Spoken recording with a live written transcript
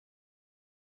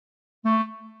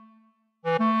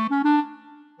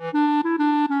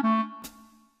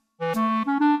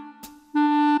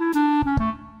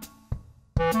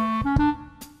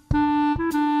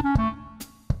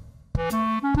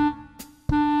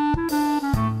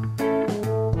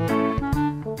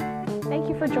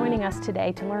joining us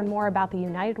today to learn more about the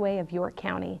United Way of York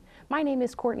County. My name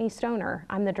is Courtney Stoner.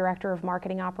 I'm the Director of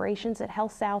Marketing Operations at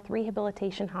Health South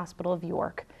Rehabilitation Hospital of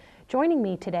York. Joining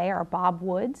me today are Bob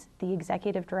Woods, the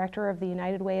Executive Director of the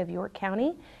United Way of York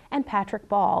County, and Patrick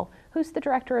Ball, who's the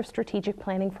Director of Strategic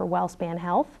Planning for WellSpan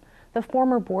Health, the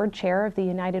former Board Chair of the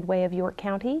United Way of York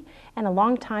County, and a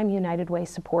longtime United Way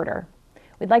supporter.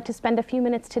 We'd like to spend a few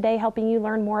minutes today helping you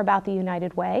learn more about the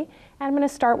United Way, and I'm going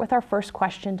to start with our first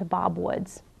question to Bob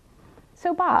Woods.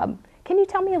 So Bob, can you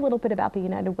tell me a little bit about the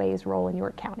United Way's role in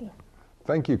York County?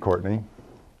 Thank you, Courtney.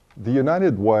 The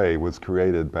United Way was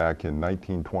created back in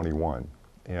 1921,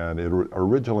 and it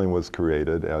originally was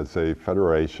created as a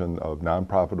federation of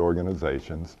nonprofit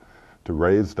organizations to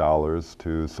raise dollars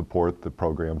to support the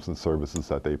programs and services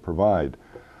that they provide.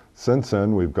 Since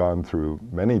then, we've gone through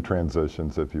many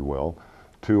transitions, if you will,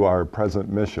 to our present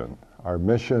mission. Our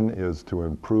mission is to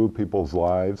improve people's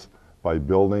lives by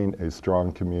building a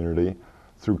strong community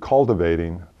through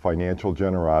cultivating financial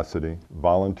generosity,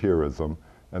 volunteerism,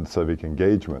 and civic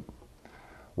engagement.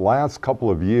 Last couple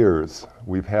of years,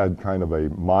 we've had kind of a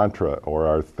mantra, or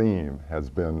our theme has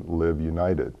been Live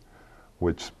United,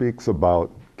 which speaks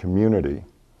about community.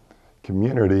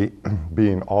 Community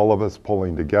being all of us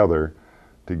pulling together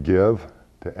to give,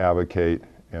 to advocate,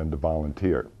 and to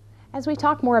volunteer. As we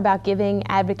talk more about giving,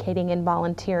 advocating, and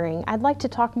volunteering, I'd like to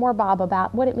talk more, Bob,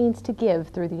 about what it means to give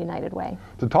through the United Way.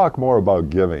 To talk more about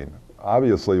giving,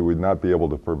 obviously we'd not be able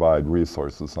to provide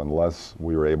resources unless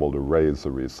we were able to raise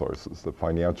the resources, the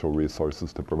financial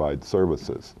resources to provide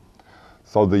services.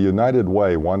 So the United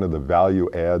Way, one of the value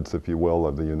adds, if you will,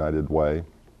 of the United Way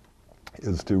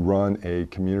is to run a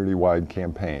community-wide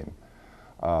campaign.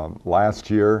 Last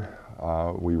year,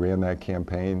 we ran that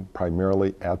campaign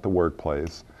primarily at the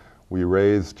workplace. We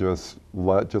raised just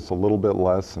a little bit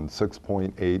less than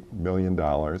 $6.8 million.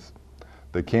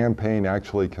 The campaign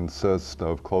actually consists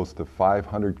of close to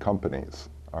 500 companies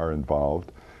are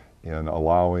involved in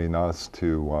allowing us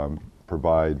to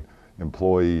provide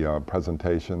employee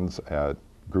presentations at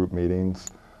group meetings.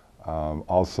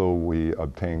 Also, we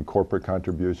obtain corporate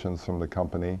contributions from the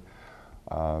company.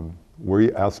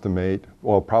 We estimate,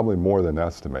 well, probably more than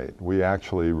estimate, we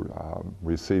actually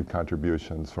receive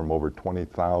contributions from over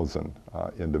 20,000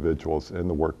 individuals in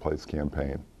the workplace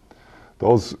campaign.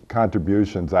 Those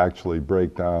contributions actually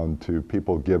break down to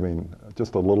people giving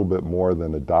just a little bit more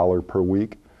than $1 per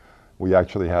week. We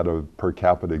actually had a per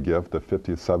capita gift of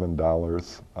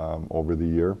 $57 over the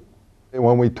year. And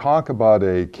when we talk about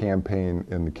a campaign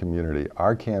in the community,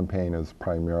 our campaign is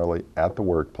primarily at the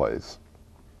workplace.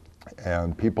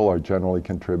 And people are generally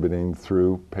contributing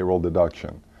through payroll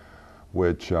deduction,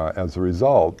 which as a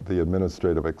result, the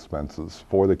administrative expenses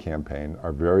for the campaign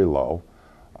are very low.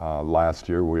 Last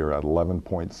year we were at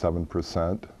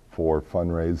 11.7% for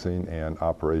fundraising and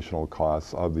operational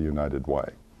costs of the United Way.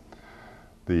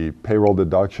 The payroll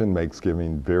deduction makes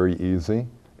giving very easy,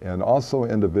 and also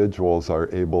individuals are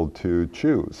able to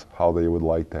choose how they would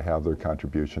like to have their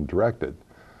contribution directed.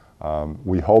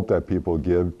 We hope that people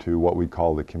give to what we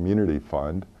call the community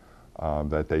fund,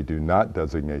 that they do not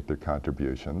designate their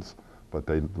contributions, but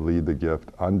they leave the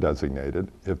gift undesignated.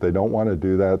 If they don't want to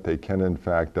do that, they can in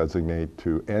fact designate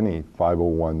to any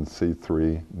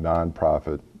 501c3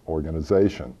 nonprofit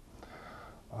organization.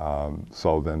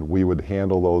 So then we would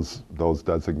handle those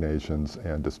designations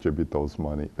and distribute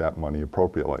that money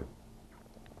appropriately.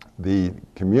 The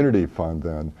community fund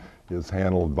then is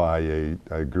handled by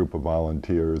a group of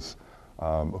volunteers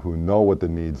who know what the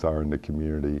needs are in the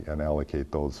community and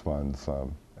allocate those funds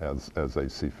as they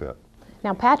see fit.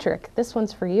 Now Patrick, this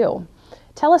one's for you.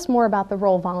 Tell us more about the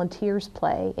role volunteers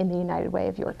play in the United Way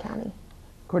of York County.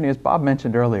 Courtney, as Bob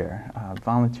mentioned earlier,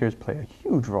 volunteers play a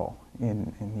huge role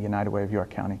in the United Way of York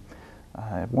County.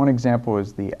 One example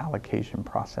is the allocation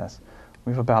process.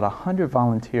 We have about 100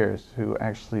 volunteers who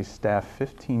actually staff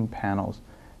 15 panels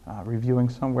reviewing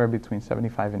somewhere between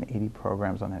 75 and 80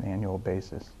 programs on an annual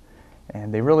basis.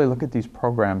 And they really look at these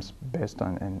programs based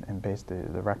on and base the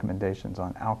recommendations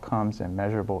on outcomes and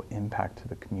measurable impact to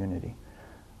the community.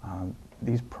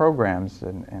 These programs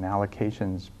and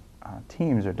allocations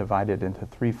teams are divided into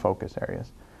 3 focus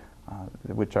areas,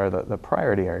 which are the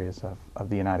priority areas of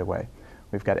the United Way.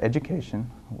 We've got education,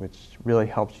 which really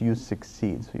helps youth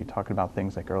succeed. So you're talking about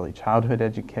things like early childhood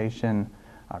education,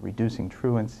 reducing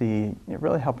truancy,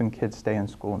 really helping kids stay in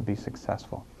school and be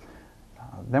successful.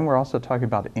 Then we're also talking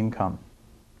about income,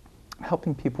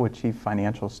 helping people achieve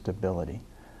financial stability.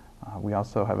 We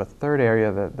also have a third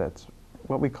area that's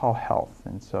what we call health.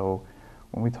 And so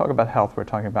when we talk about health, we're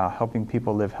talking about helping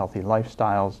people live healthy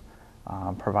lifestyles,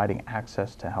 providing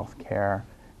access to health care.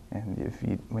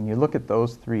 And when you look at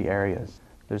those 3 areas,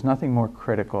 There's nothing more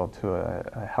critical to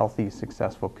a healthy,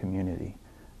 successful community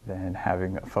than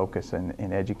having a focus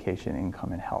in education,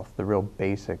 income, and health, the real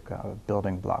basic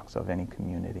building blocks of any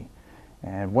community.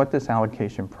 And what this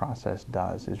allocation process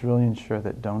does is really ensure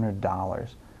that donor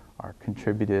dollars are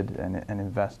contributed and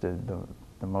invested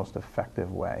the most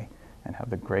effective way and have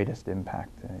the greatest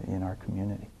impact in our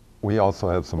community. We also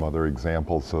have some other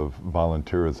examples of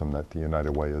volunteerism that the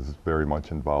United Way is very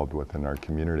much involved with in our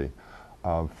community.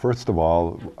 First of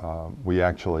all, we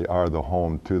actually are the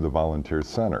home to the Volunteer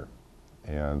Center.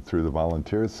 And through the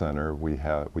Volunteer Center, we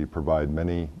provide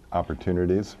many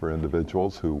opportunities for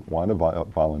individuals who want to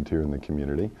volunteer in the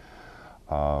community.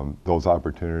 Those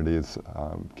opportunities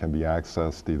can be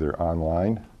accessed either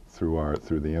online through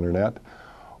the internet,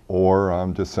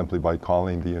 or just simply by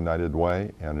calling the United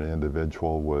Way, and an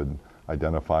individual would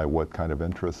identify what kind of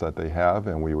interest that they have,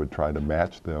 and we would try to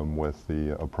match them with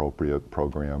the appropriate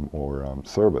program or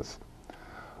service.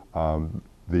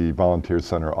 The Volunteer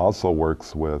Center also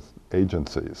works with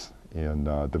agencies in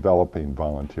developing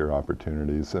volunteer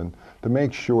opportunities and to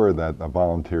make sure that a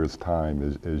volunteer's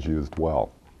time is used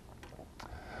well.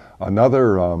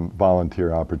 Another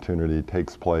volunteer opportunity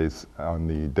takes place on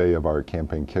the day of our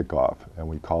campaign kickoff, and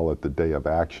we call it the Day of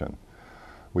Action.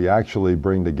 We actually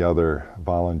bring together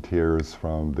volunteers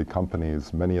from the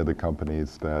companies, many of the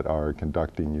companies that are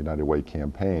conducting United Way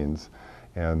campaigns,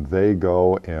 and they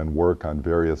go and work on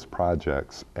various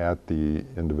projects at the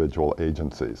individual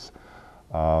agencies.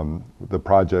 The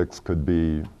projects could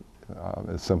be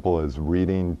as simple as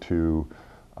reading to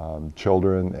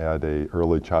children at an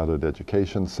early childhood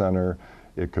education center.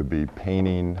 It could be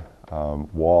painting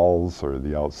walls or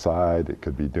the outside. It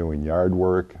could be doing yard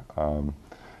work.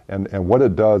 And what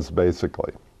it does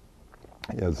basically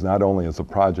is not only is a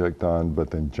project done, but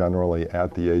then generally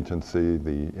at the agency,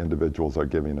 the individuals are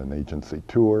given an agency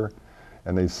tour,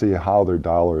 and they see how their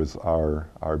dollars are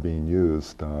being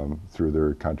used through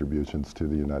their contributions to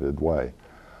the United Way.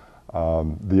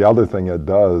 The other thing it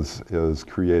does is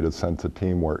create a sense of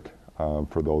teamwork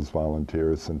for those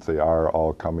volunteers, since they are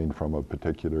all coming from a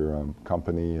particular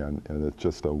company, and it's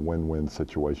just a win-win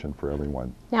situation for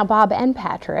everyone. Now, Bob and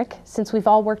Patrick, since we've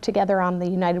all worked together on the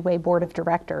United Way Board of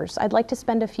Directors, I'd like to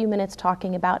spend a few minutes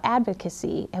talking about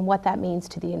advocacy and what that means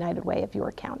to the United Way of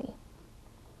York County.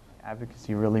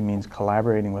 Advocacy really means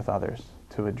collaborating with others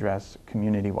to address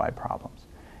community-wide problems.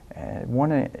 And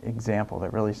one example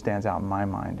that really stands out in my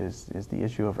mind is the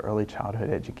issue of early childhood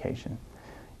education.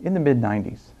 In the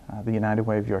mid-90s, the United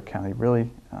Way of York County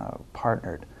really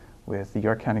partnered with the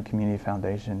York County Community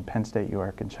Foundation, Penn State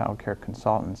York, and Child Care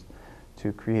Consultants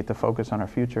to create the Focus on Our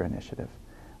Future initiative.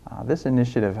 This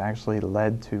initiative actually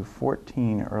led to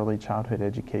 14 early childhood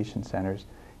education centers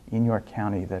in York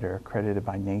County that are accredited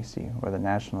by NACCE, or the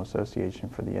National Association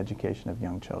for the Education of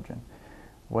Young Children.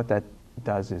 What that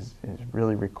does is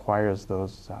really requires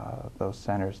those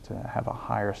centers to have a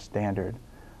higher standard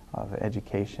of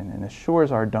education, and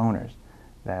assures our donors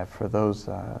that for those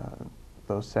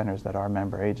centers that are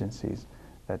member agencies,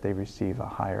 that they receive a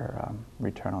higher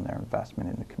return on their investment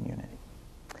in the community.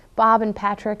 Bob and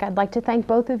Patrick, I'd like to thank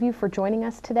both of you for joining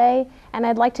us today, and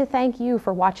I'd like to thank you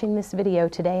for watching this video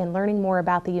today and learning more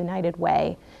about the United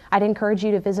Way. I'd encourage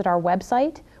you to visit our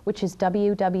website, which is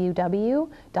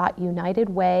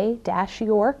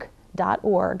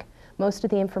www.unitedway-york.org. Most of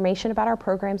the information about our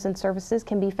programs and services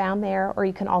can be found there, or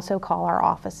you can also call our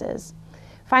offices.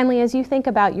 Finally, as you think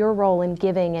about your role in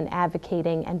giving and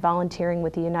advocating and volunteering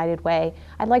with the United Way,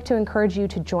 I'd like to encourage you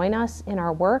to join us in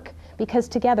our work, because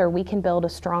together we can build a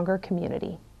stronger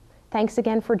community. Thanks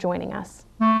again for joining us.